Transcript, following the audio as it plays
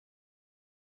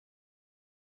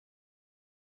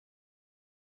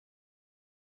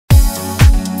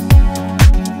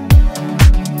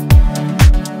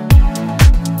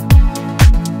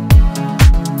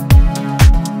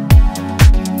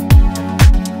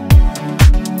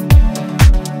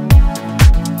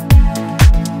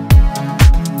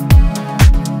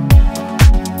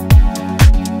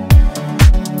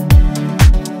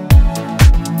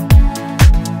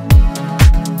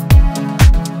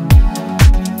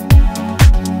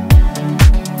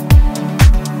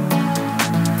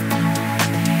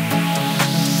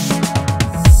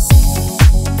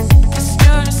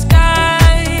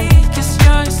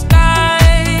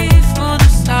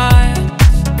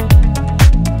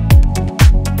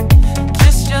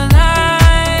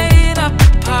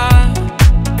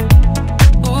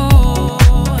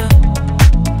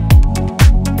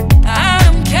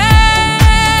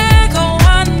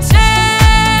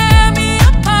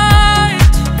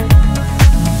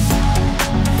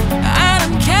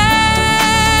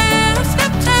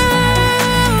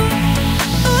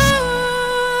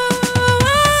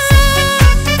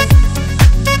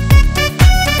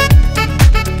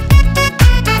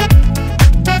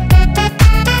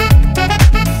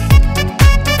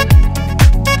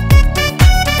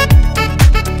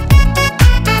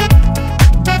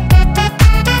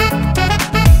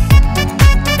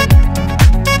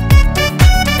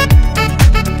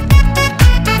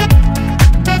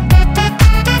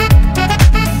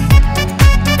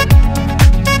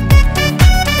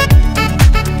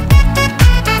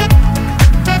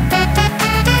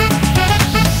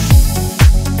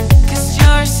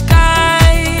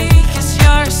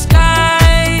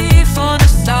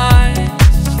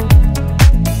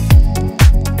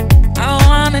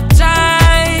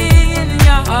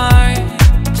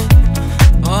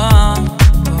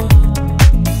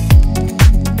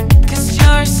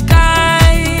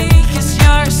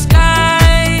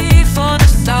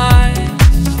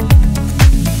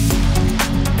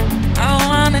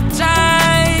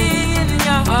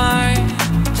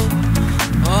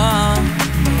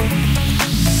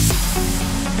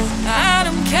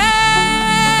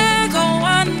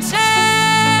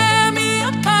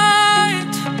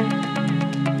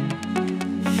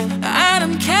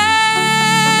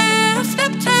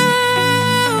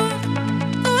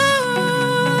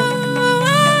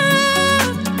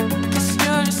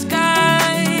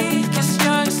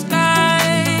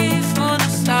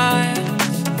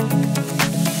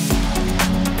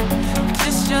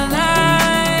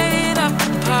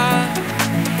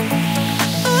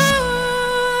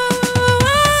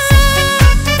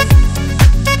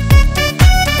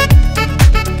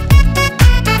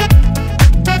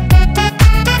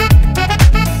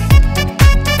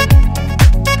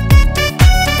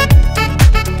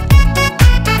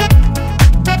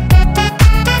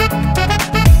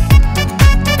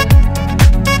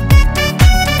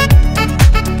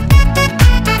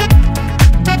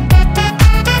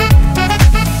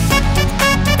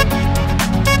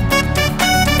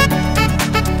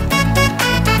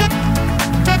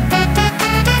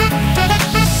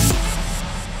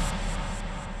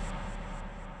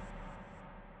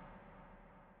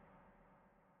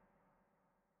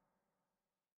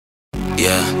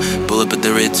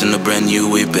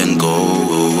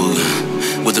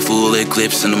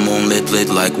eclipse and the moonlit lit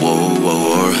like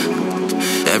whoa.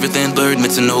 Everything blurred,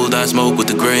 mixing old eye smoke with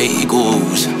the grey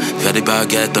goose. Fatty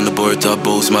baguette on the board top,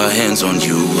 both my hands on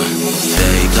you.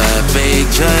 Fake life,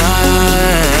 fake child.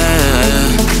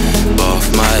 Off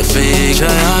my fake child.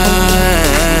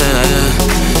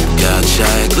 Got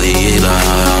shy glitter.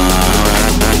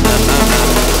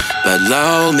 But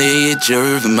allow me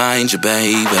to remind you,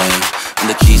 baby. I'm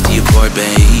the keys to your car,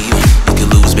 babe. You can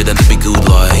lose me, that'll be good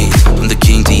life. I'm the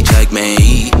king, D-Jack,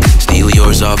 me. Steal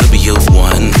yours off, it'll be yours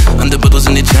one. I'm the bottles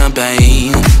in the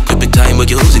champagne. Could be time where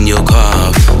you're losing your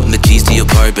car. I'm the keys to your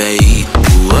car, babe.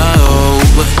 Whoa,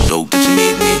 so did you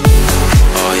need me?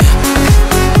 Oh yeah.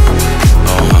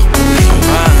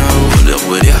 What up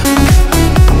with ya?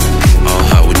 Oh,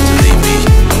 how would you leave me?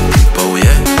 Oh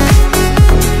yeah.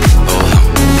 Oh, how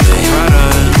they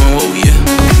oh yeah.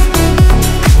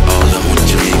 Oh, how would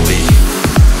you leave me?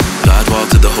 God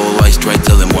walked to the whole white straight,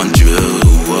 tell him one true.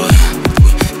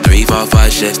 3, 4,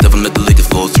 5 checks, never let the liquor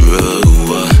fall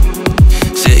through.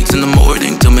 6 in the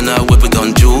morning, tell me now what we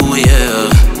gon' do, yeah.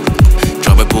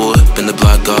 Drop a pull up in the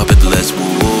black carpet, let's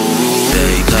move.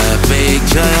 Fake life, fake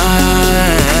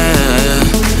child.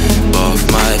 Off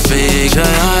my fake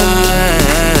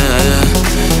child.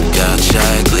 Got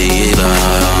shy glitter.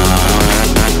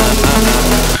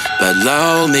 But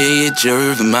allow me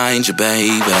to remind you,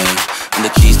 baby. I'm the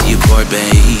keys to your car,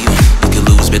 babe. You can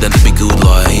lose me, that'll be good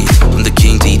life. I'm the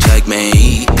king, D-Jack,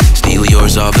 me. Steal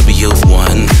yours off, it'll be yours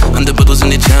one. I'm the bottles in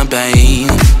the champagne.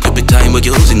 Could be time where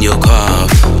you're losing your car.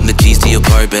 I'm the keys to your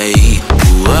car, babe.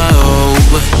 Whoa,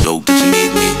 so did you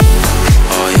need me?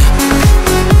 Oh yeah.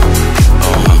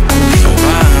 Oh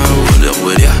wow, what up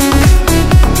with ya?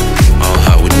 Oh,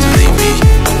 how would you leave me?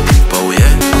 Oh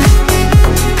yeah.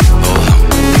 Oh how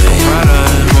they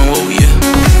oh yeah.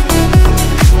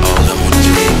 Oh, how would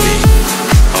you leave me?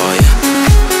 Oh yeah.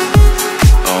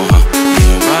 Oh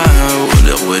wow, what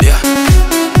up with ya?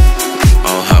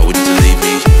 Oh, how would you leave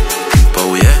me?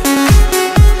 Oh yeah.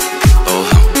 Oh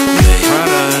how they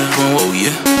oh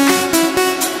yeah.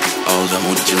 Oh, how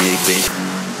would you leave me?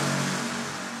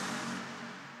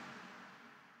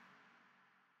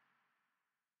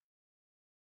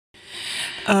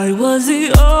 I was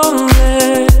the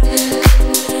only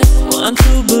one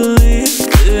to believe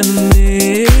in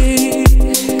me.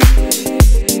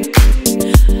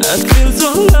 I feel so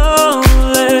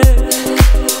lonely,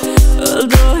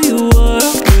 although you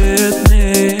were with me.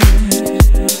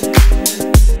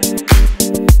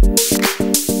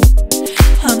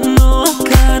 I know I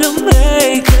gotta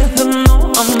make it, I know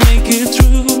I'll make it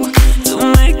through, to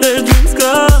make their dreams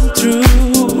come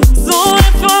true. So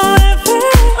if I live it,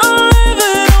 I'll live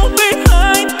it all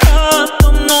behind. I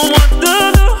don't know what to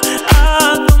do, I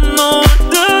don't know what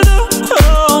to do.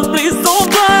 Oh, please don't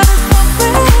try to stop me,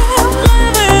 I'll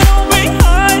leave it all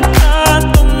behind. I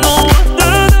don't know what to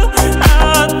do,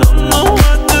 I don't know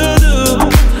what to do.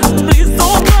 Please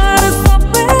don't try to stop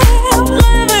me, I'll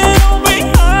leave it all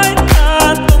behind.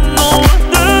 I don't know what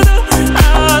to do,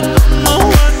 I don't know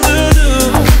what to do.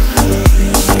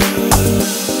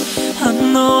 I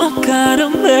know I gotta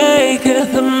make it,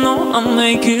 I know I'll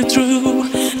make it through,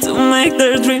 to make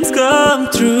their dreams come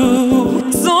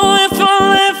true. So if I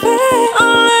live it,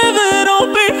 I'll leave it all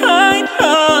behind. I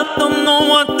don't know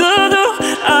what to do,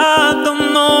 I don't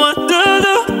know what to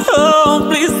do. Oh,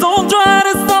 please don't try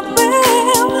to stop me,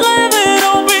 I'll leave it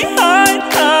all behind.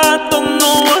 I don't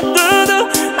know what to do,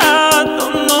 I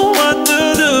don't know what to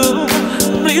do.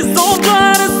 Please don't try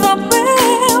to stop me,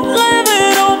 I'll leave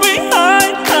it all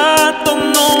behind. I don't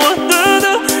know what to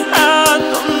do, I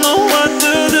don't know what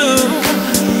to do.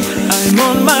 I'm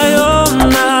on my own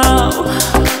now,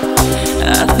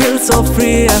 I feel so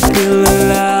free, I feel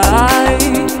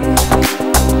alive.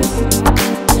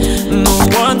 No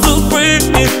one to bring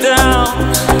me down,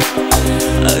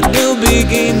 a new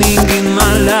beginning in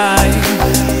my life,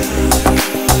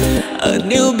 a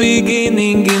new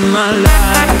beginning in my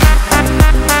life.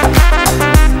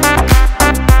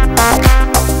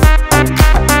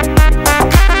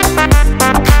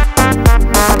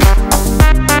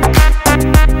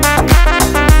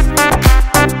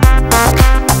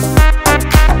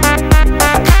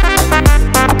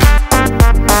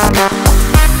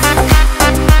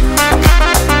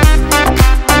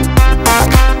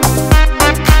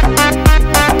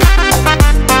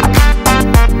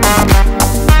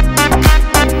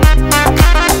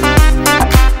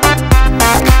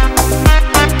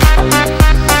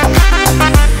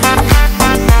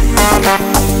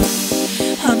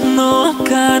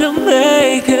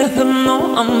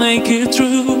 I'll make it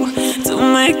through, to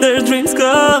make their dreams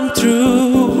come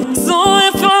true. So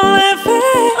if I live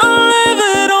it, I'll leave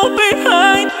it all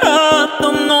behind. I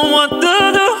don't know what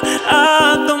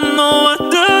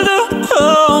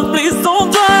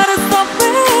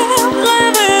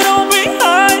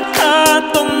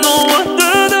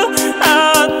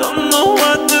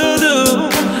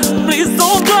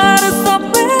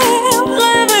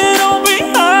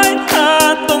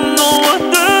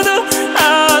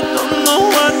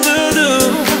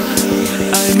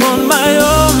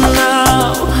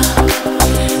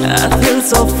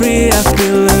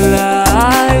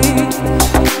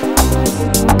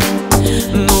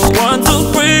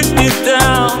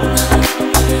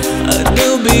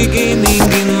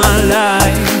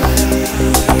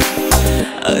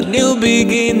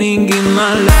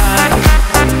my life.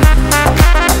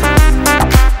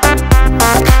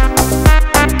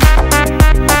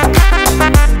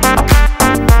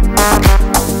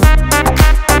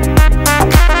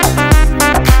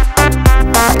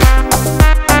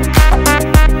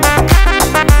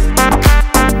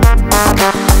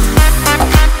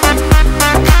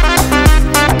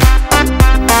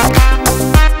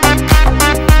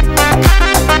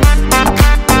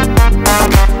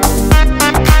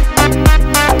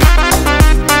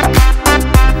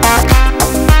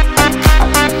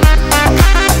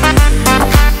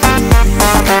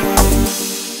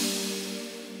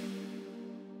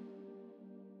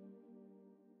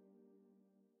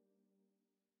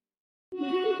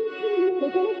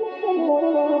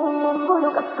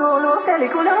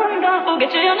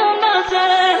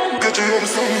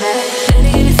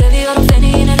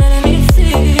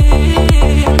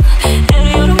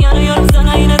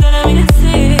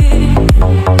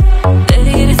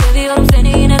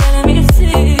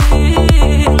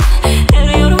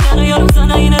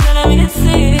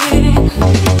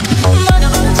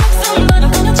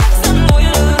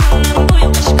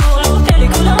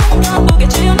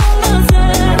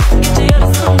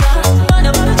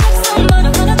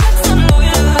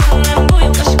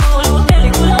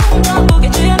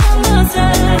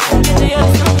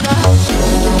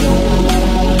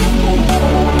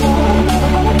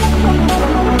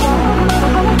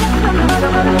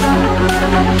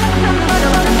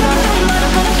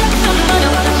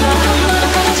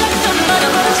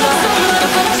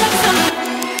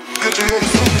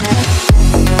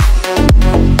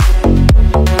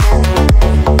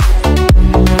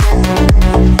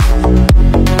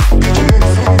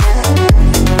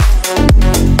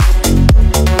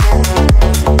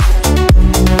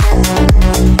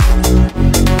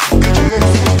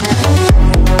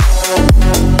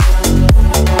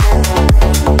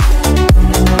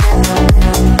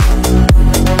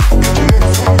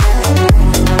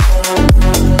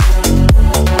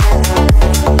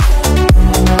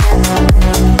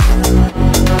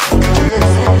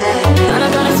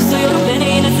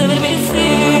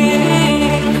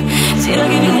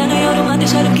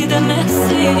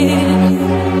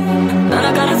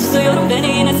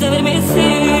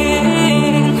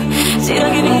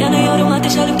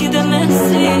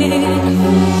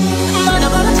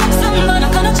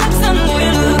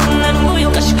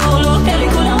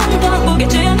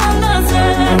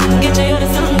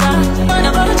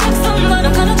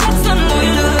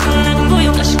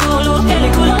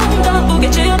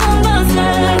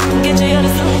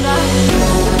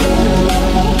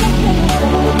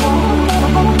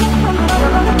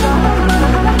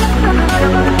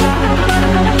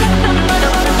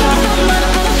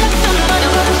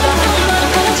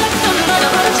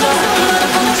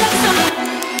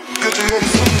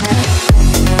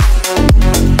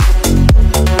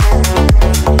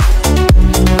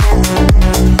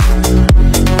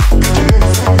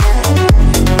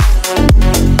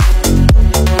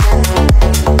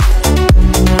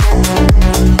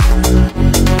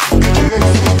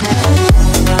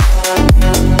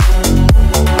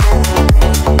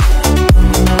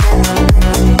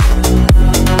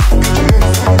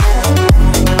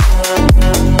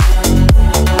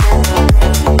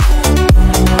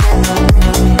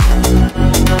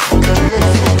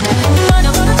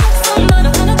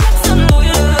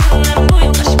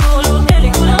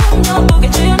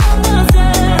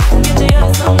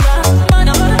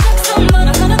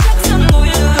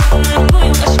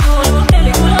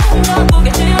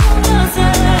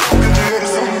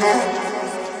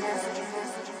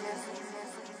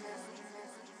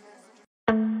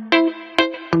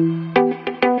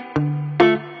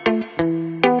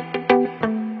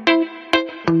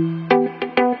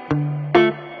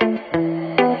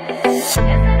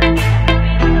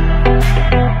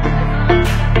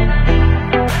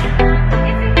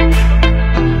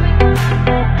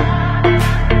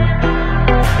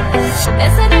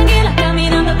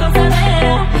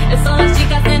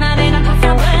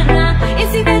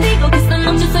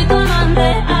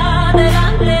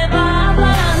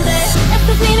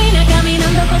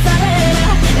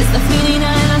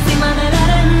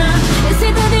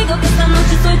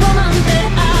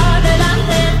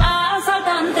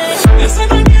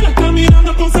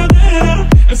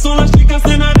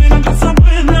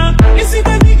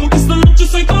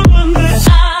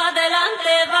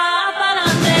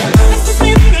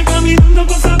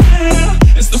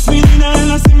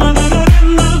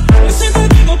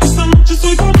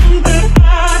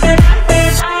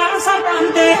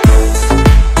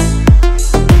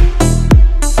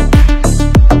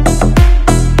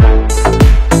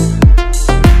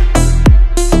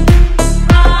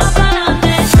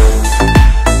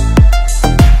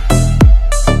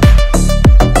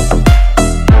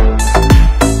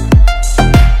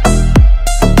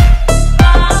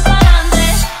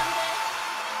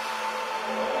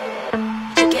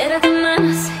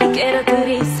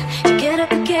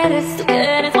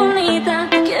 que eres bonita,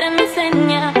 tú quieres mi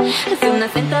seña. Es un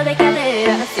acento de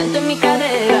cadera, siento en mi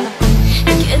cadera.